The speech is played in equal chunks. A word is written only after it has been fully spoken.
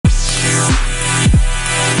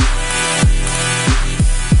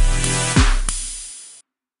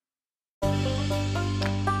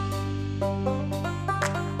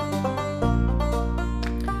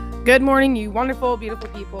Good morning, you wonderful, beautiful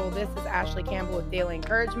people. This is Ashley Campbell with Daily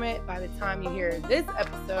Encouragement. By the time you hear this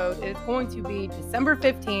episode, it's going to be December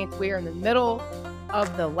 15th. We are in the middle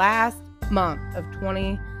of the last month of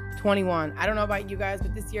 2021. I don't know about you guys,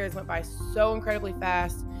 but this year has went by so incredibly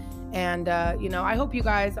fast. And, I hope you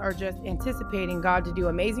guys are just anticipating God to do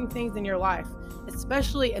amazing things in your life,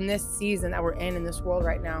 especially in this season that we're in this world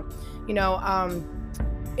right now.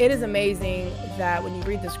 It is amazing that when you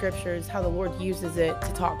read the scriptures, how the Lord uses it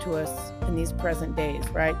to talk to us in these present days,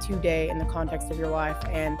 right? Today in the context of your life.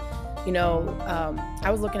 And, I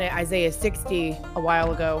was looking at Isaiah 60 a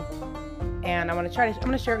while ago, and I'm going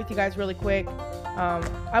to share it with you guys really quick.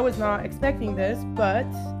 I was not expecting this, but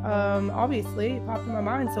obviously it popped in my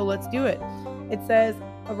mind, so let's do it. It says,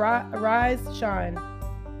 Arise, shine,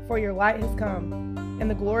 for your light has come, and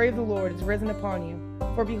the glory of the Lord is risen upon you.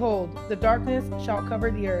 For behold, the darkness shall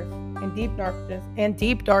cover the earth, and deep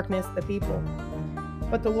darkness the people.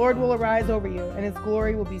 But the Lord will arise over you, and his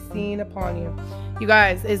glory will be seen upon you. You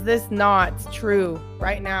guys, is this not true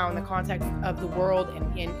right now in the context of the world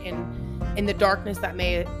and in the darkness that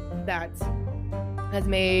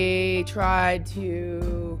has tried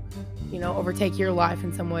to, overtake your life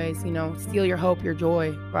in some ways, steal your hope, your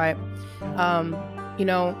joy, right?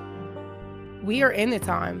 We are in the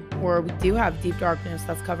time where we do have deep darkness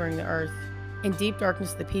that's covering the earth, and deep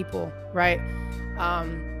darkness the people, right?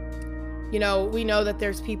 We know that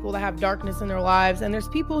there's people that have darkness in their lives, and there's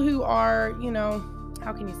people who are,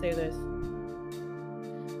 how can you say this?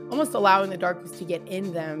 Almost allowing the darkness to get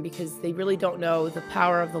in them because they really don't know the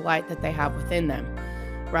power of the light that they have within them,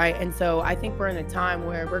 right? And so I think we're in a time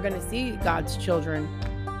where we're going to see God's children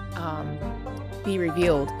be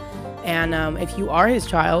revealed. And if you are his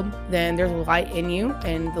child, then there's a light in you,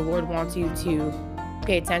 and the Lord wants you to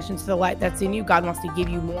pay attention to the light that's in you. God wants to give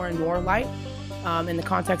you more and more light in the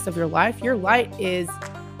context of your life. Your light is,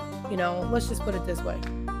 let's just put it this way.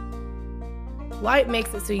 Light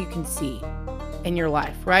makes it so you can see in your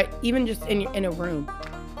life, right? Even just in a room.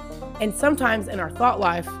 And sometimes in our thought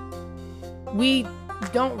life, we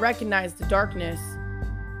don't recognize the darkness.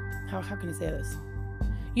 How can I say this?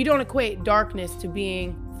 You don't equate darkness to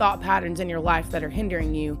being thought patterns in your life that are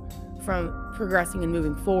hindering you from progressing and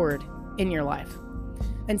moving forward in your life.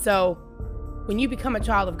 And so when you become a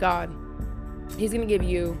child of God, he's going to give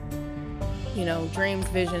you, dreams,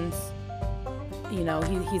 visions.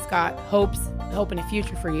 He's got hope and a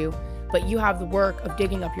future for you, but you have the work of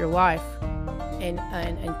digging up your life and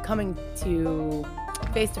coming to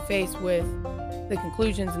face with the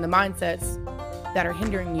conclusions and the mindsets that are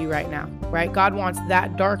hindering you right now, right? God wants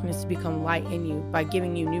that darkness to become light in you by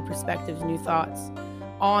giving you new perspectives, new thoughts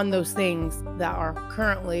on those things that are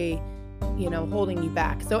currently, holding you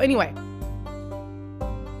back. So anyway,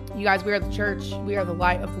 you guys, we are the church. We are the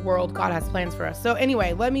light of the world. God has plans for us. So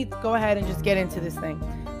anyway, let me go ahead and just get into this thing.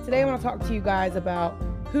 Today I want to talk to you guys about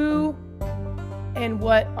who and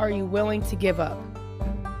what are you willing to give up?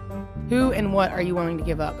 Who and what are you willing to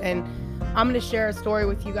give up? And I'm going to share a story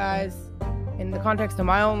with you guys in the context of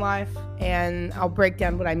my own life, and I'll break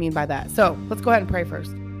down what I mean by that. So let's go ahead and pray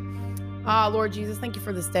first. Lord Jesus, thank you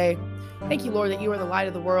for this day. Thank you, Lord, that you are the light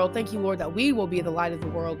of the world. Thank you, Lord, that we will be the light of the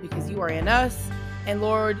world because you are in us. And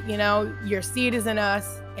Lord, your seed is in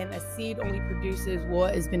us, and a seed only produces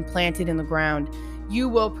what has been planted in the ground. You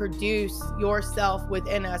will produce yourself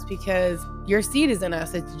within us because your seed is in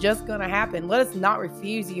us. It's just going to happen. Let us not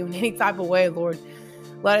refuse you in any type of way, Lord.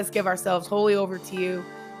 Let us give ourselves wholly over to you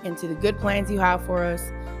and to the good plans you have for us.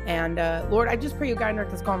 And Lord, I just pray you guide and direct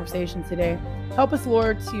this conversation today. Help us,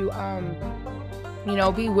 Lord, to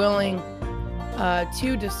be willing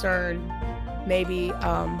to discern maybe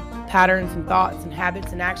patterns and thoughts and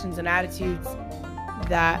habits and actions and attitudes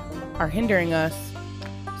that are hindering us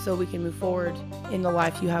so we can move forward in the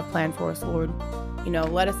life you have planned for us, Lord.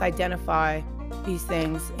 Let us identify these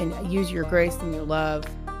things and use your grace and your love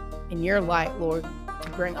and your light, Lord, to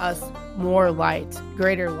bring us more light,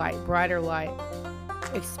 greater light, brighter light,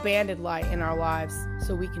 expanded light in our lives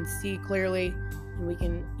so we can see clearly and we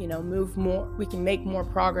can, move more, we can make more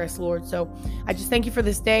progress, Lord. So I just thank you for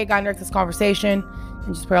this day, God, and direct this conversation,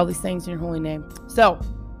 and just pray all these things in your holy name. So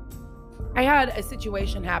I had a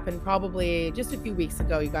situation happen probably just a few weeks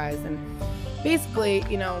ago, you guys, and basically,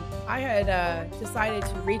 I had decided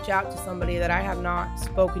to reach out to somebody that I have not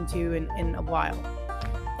spoken to in a while.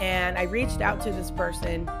 And I reached out to this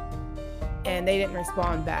person and they didn't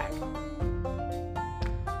respond back.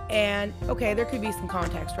 And okay, there could be some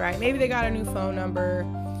context, right? Maybe they got a new phone number,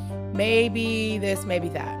 maybe this, maybe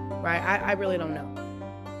that, right? I really don't know.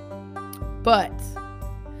 But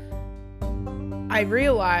I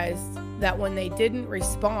realized that when they didn't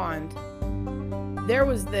respond, there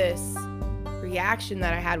was this reaction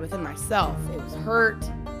that I had within myself. It was hurt.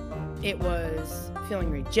 It was feeling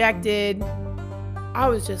rejected. I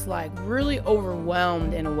was just like really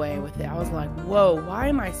overwhelmed in a way with it. I was like, whoa, why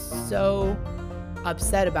am I so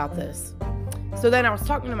upset about this? So then I was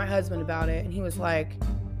talking to my husband about it, and he was like,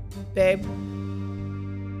 babe,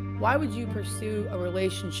 why would you pursue a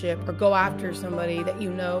relationship or go after somebody that you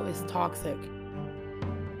know is toxic?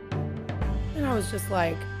 And I was just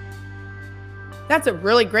like, that's a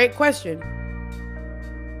really great question.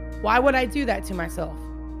 Why would I do that to myself?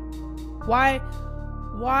 Why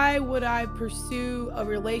would I pursue a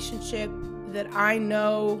relationship that I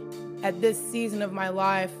know at this season of my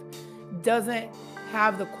life doesn't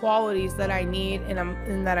have the qualities that I need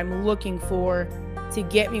and that I'm looking for to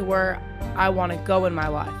get me where I want to go in my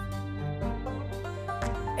life?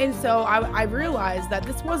 And so I realized that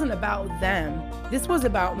this wasn't about them. This was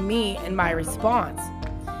about me and my response.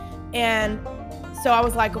 And so I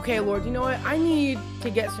was like, okay, Lord, you know what? I need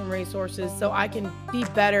to get some resources so I can be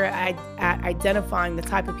better at identifying the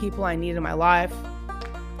type of people I need in my life,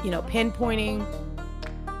 pinpointing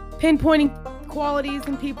qualities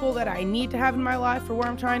and people that I need to have in my life for where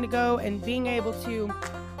I'm trying to go, and being able to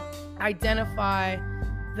identify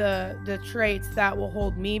the traits that will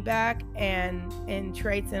hold me back and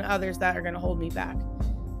traits in others that are going to hold me back.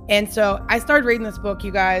 And so I started reading this book,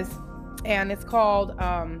 you guys, and it's called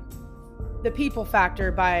The People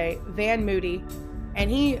Factor by Van Moody. And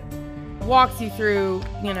he walks you through,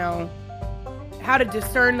 how to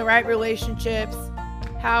discern the right relationships,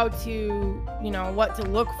 how to, what to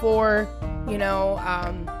look for,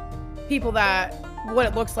 what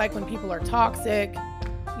it looks like when people are toxic,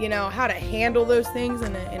 how to handle those things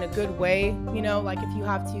in a good way, like if you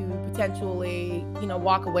have to potentially,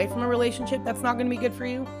 walk away from a relationship that's not going to be good for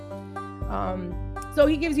you. So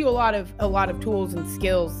he gives you a lot of tools and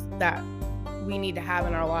skills that we need to have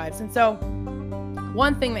in our lives. And so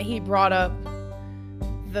one thing that he brought up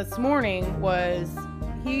this morning was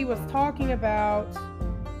he was talking about,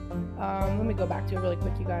 let me go back to it really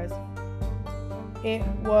quick, you guys. It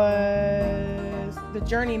was the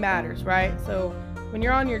journey matters, right? So when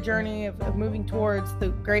you're on your journey of moving towards the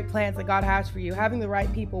great plans that God has for you, having the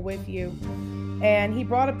right people with you. And he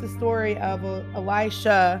brought up the story of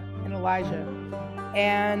Elisha and Elijah.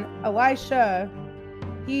 And Elisha,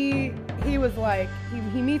 he was like,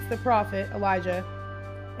 he meets the prophet Elijah,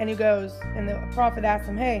 and he goes, and the prophet asks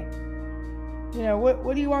him, hey,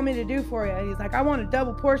 what do you want me to do for you? And he's like, I want a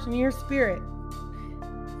double portion of your spirit.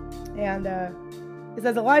 And it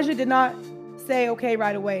says, Elijah did not say okay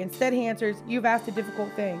right away. Instead, he answers, you've asked a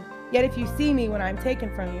difficult thing. Yet if you see me when I'm taken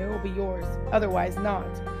from you, it will be yours. Otherwise not.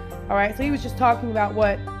 All right. So he was just talking about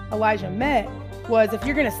what Elijah meant was, if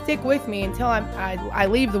you're going to stick with me until I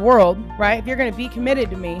leave the world, right? If you're going to be committed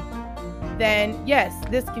to me, then yes,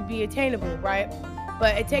 this could be attainable, right?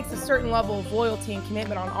 But it takes a certain level of loyalty and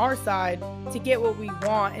commitment on our side to get what we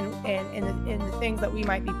want and the things that we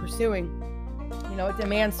might be pursuing. It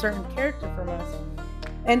demands certain character from us.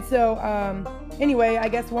 And so, anyway, I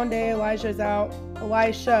guess one day Elisha is out,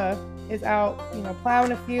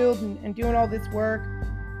 plowing a field and doing all this work.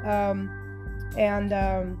 I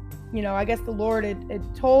guess the Lord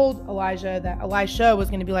had told Elijah that Elisha was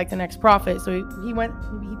going to be like the next prophet. So he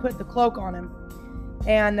put the cloak on him.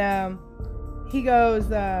 And he goes,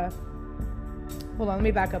 hold on, let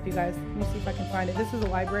me back up, you guys. Let me see if I can find it. This is a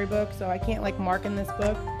library book, so I can't mark in this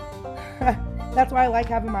book. That's why I like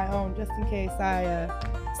having my own, just in case I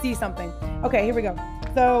see something. Okay, here we go.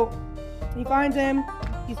 So he finds him.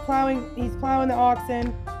 He's plowing the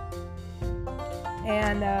oxen.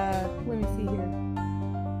 And let me see here.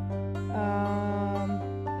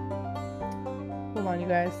 Hold on, you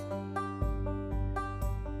guys.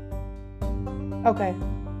 Okay.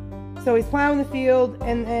 So he's plowing the field,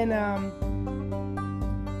 and then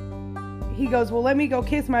he goes, well, let me go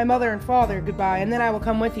kiss my mother and father goodbye, and then I will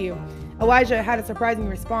come with you. Elijah had a surprising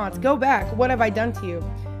response. Go back. What have I done to you?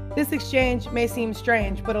 This exchange may seem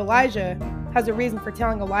strange, but Elijah has a reason for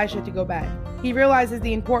telling Elisha to go back. He realizes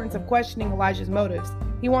the importance of questioning Elijah's motives.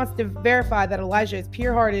 He wants to verify that Elijah is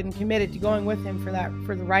pure-hearted and committed to going with him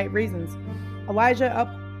for the right reasons. Elijah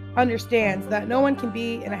understands that no one can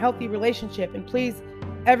be in a healthy relationship and please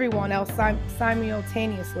everyone else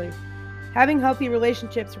simultaneously. Having healthy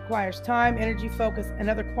relationships requires time, energy, focus, and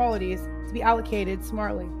other qualities to be allocated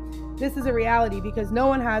smartly. This is a reality because no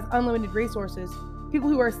one has unlimited resources. People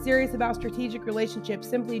who are serious about strategic relationships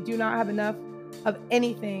simply do not have enough of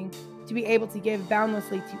anything to be able to give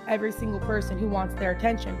boundlessly to every single person who wants their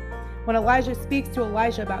attention. When Elijah speaks to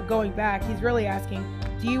Elisha about going back, he's really asking,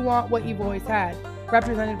 do you want what you've always had?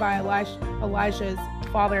 Represented by Elisha's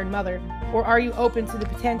father and mother. or are you open to the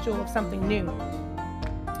potential of something new?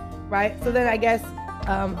 Right? So then I guess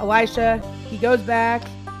Elisha, he goes back,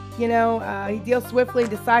 he deals swiftly,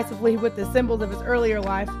 decisively with the symbols of his earlier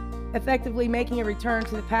life, effectively making a return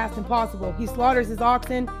to the past impossible. He slaughters his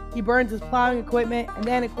oxen, he burns his plowing equipment, and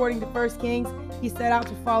then, according to 1 Kings, he set out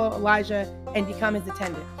to follow Elijah and become his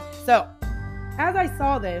attendant. So, as I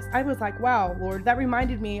saw this, I was like, wow, Lord, that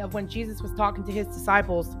reminded me of when Jesus was talking to his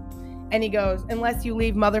disciples. And he goes, unless you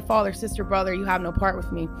leave mother, father, sister, brother, you have no part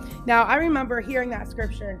with me. Now, I remember hearing that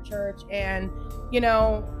scripture in church, and,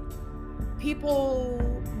 people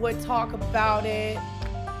would talk about it.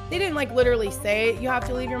 They didn't literally say you have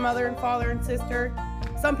to leave your mother and father and sister.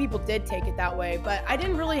 Some people did take it that way, but I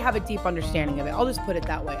didn't really have a deep understanding of it. I'll just put it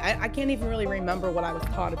that way. I can't even really remember what I was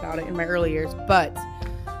taught about it in my early years, but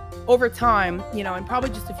over time, and probably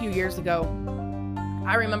just a few years ago,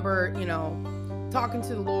 I remember, talking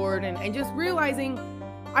to the Lord and just realizing,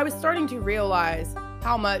 I was starting to realize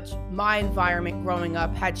how much my environment growing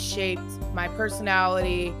up had shaped my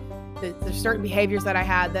personality, the certain behaviors that I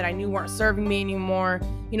had that I knew weren't serving me anymore.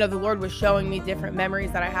 The Lord was showing me different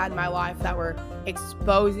memories that I had in my life that were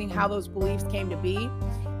exposing how those beliefs came to be.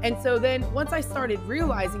 And so then once I started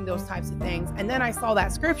realizing those types of things, and then I saw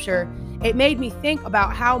that scripture, it made me think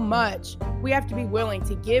about how much we have to be willing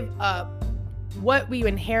to give up what we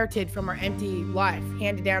inherited from our empty life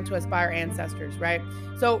handed down to us by our ancestors, right?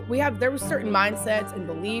 So there were certain mindsets and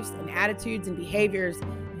beliefs and attitudes and behaviors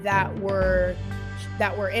that were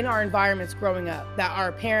in our environments growing up, that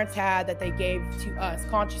our parents had, that they gave to us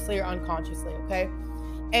consciously or unconsciously, okay?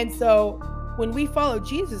 And so when we follow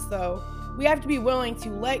Jesus, though, we have to be willing to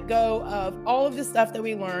let go of all of the stuff that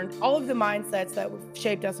we learned, all of the mindsets that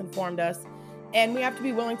shaped us and formed us, and we have to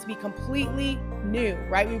be willing to be completely new,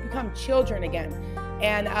 right? We become children again.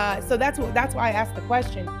 And so that's why I asked the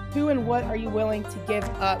question, who and what are you willing to give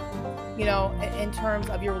up, in terms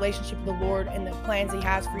of your relationship with the Lord and the plans he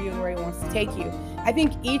has for you and where he wants to take you? I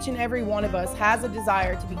think each and every one of us has a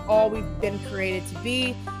desire to be all we've been created to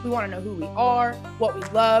be. We want to know who we are, what we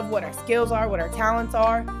love, what our skills are, what our talents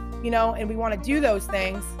are, and we want to do those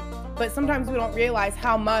things. But sometimes we don't realize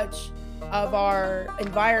how much of our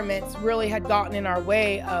environments really had gotten in our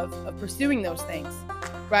way of pursuing those things,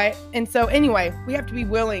 right? And so anyway, we have to be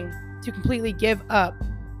willing to completely give up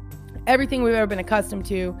everything we've ever been accustomed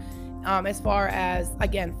to, as far as,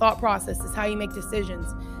 again, thought processes, how you make decisions.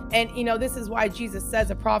 And, this is why Jesus says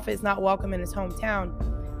a prophet is not welcome in his hometown,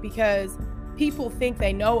 because people think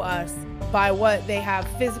they know us by what they have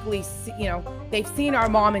physically, they've seen our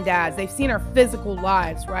mom and dads, they've seen our physical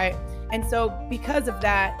lives, right? And so because of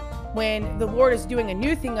that, when the Lord is doing a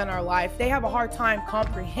new thing in our life, they have a hard time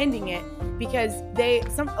comprehending it, because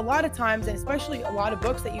a lot of times, and especially a lot of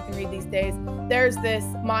books that you can read these days, there's this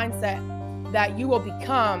mindset that you will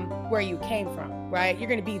become where you came from, right? You're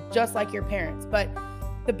going to be just like your parents. But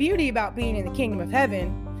the beauty about being in the kingdom of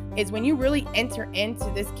heaven is when you really enter into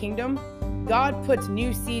this kingdom, God puts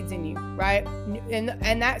new seeds in you, right?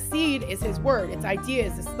 And that seed is his word, it's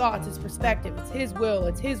ideas, it's thoughts, it's perspective, it's his will,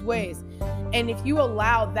 it's his ways. And if you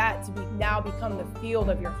allow that to now become the field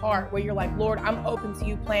of your heart, where you're like, Lord, I'm open to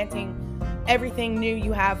you planting everything new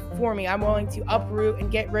you have for me. I'm willing to uproot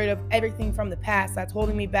and get rid of everything from the past that's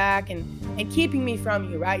holding me back and keeping me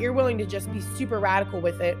from you, right? You're willing to just be super radical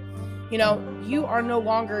with it. You are no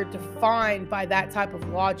longer defined by that type of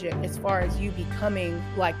logic as far as you becoming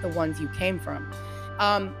like the ones you came from.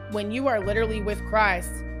 When you are literally with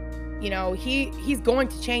Christ, he's going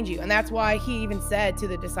to change you. And that's why he even said to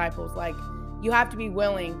the disciples, you have to be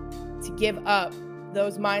willing to give up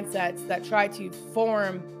those mindsets that try to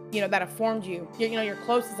form, that have formed you, your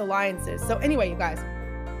closest alliances. So anyway, you guys,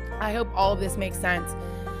 I hope all of this makes sense.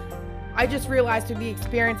 I just realized through the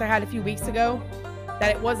experience I had a few weeks ago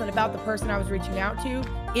that it wasn't about the person I was reaching out to.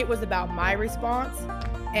 It was about my response.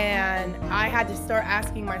 And I had to start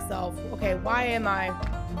asking myself, okay, why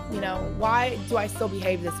do I still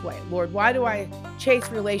behave this way? Lord, why do I chase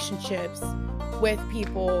relationships with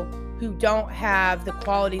people who don't have the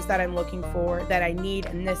qualities that I'm looking for, that I need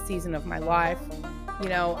in this season of my life?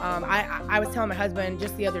 I was telling my husband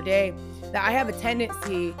just the other day that I have a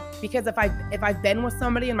tendency, because if I've been with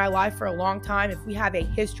somebody in my life for a long time, if we have a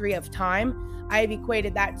history of time, I have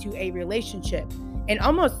equated that to a relationship and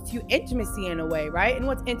almost to intimacy in a way, right? And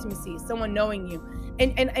what's intimacy? Someone knowing you.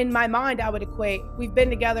 And in my mind, I would equate, we've been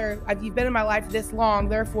together, you've been in my life this long,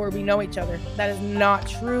 therefore we know each other. That is not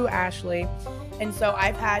true, Ashley. And so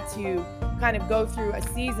I've had to kind of go through a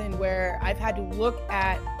season where I've had to look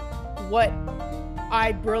at what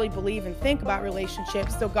I really believe and think about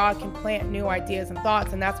relationships so God can plant new ideas and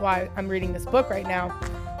thoughts. And that's why I'm reading this book right now,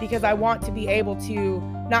 because I want to be able to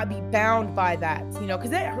not be bound by that, because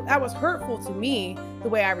that was hurtful to me, the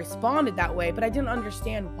way I responded that way, but I didn't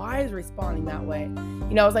understand why I was responding that way.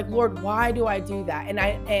 I was like, Lord, why do I do that?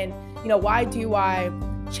 And why do I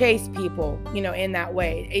chase people, in that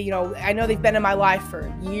way? I know they've been in my life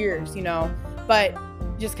for years, but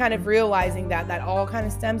just kind of realizing that all kind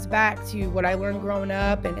of stems back to what I learned growing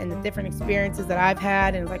up and the different experiences that I've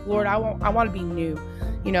had. And it's like, Lord, I want to be new,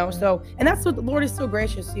 so, and that's what the Lord is so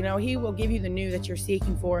gracious. He will give you the new that you're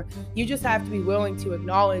seeking for. You just have to be willing to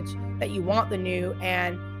acknowledge that you want the new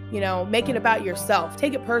and, make it about yourself.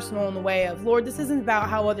 Take it personal in the way of, Lord, this isn't about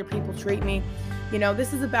how other people treat me.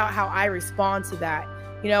 This is about how I respond to that,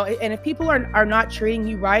 and if people are not treating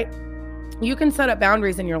you right, you can set up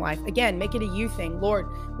boundaries in your life. Again, make it a you thing. Lord,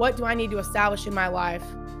 what do I need to establish in my life,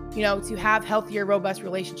 to have healthier, robust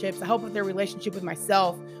relationships, to help with their relationship with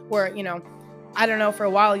myself, where, I don't know, for a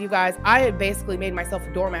while, you guys, I had basically made myself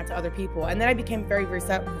a doormat to other people. And then I became very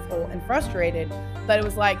resentful and frustrated. But it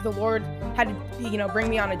was like the Lord had to, bring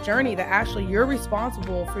me on a journey that actually you're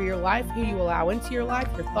responsible for your life, who you allow into your life,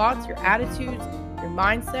 your thoughts, your attitudes, your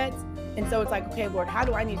mindsets. And so it's like, okay, Lord, how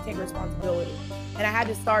do I need to take responsibility? And I had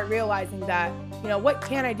to start realizing that, what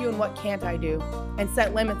can I do and what can't I do, and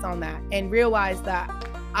set limits on that, and realize that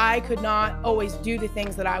I could not always do the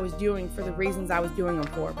things that I was doing for the reasons I was doing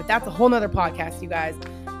them for. But that's a whole nother podcast, you guys.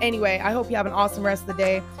 Anyway, I hope you have an awesome rest of the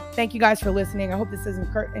day. Thank you guys for listening. I hope this has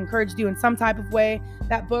encouraged you in some type of way.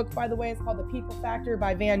 That book, by the way, is called The People Factor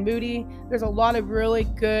by Van Moody. There's a lot of really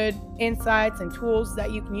good insights and tools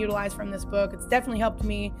that you can utilize from this book. It's definitely helped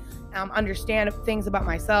me understand things about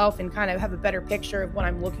myself and kind of have a better picture of what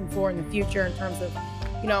I'm looking for in the future in terms of,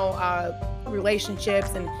 relationships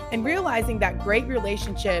and realizing that great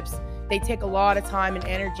relationships, they take a lot of time and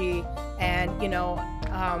energy, and,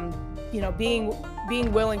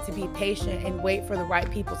 being willing to be patient and wait for the right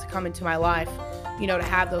people to come into my life, to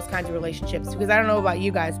have those kinds of relationships. Because I don't know about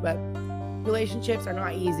you guys, but relationships are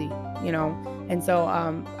not easy, and so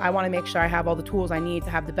I want to make sure I have all the tools I need to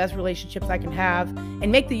have the best relationships I can have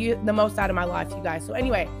and make the most out of my life, you guys. So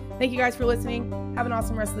anyway, thank you guys for listening. Have an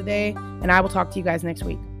awesome rest of the day, and I will talk to you guys next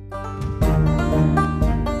week.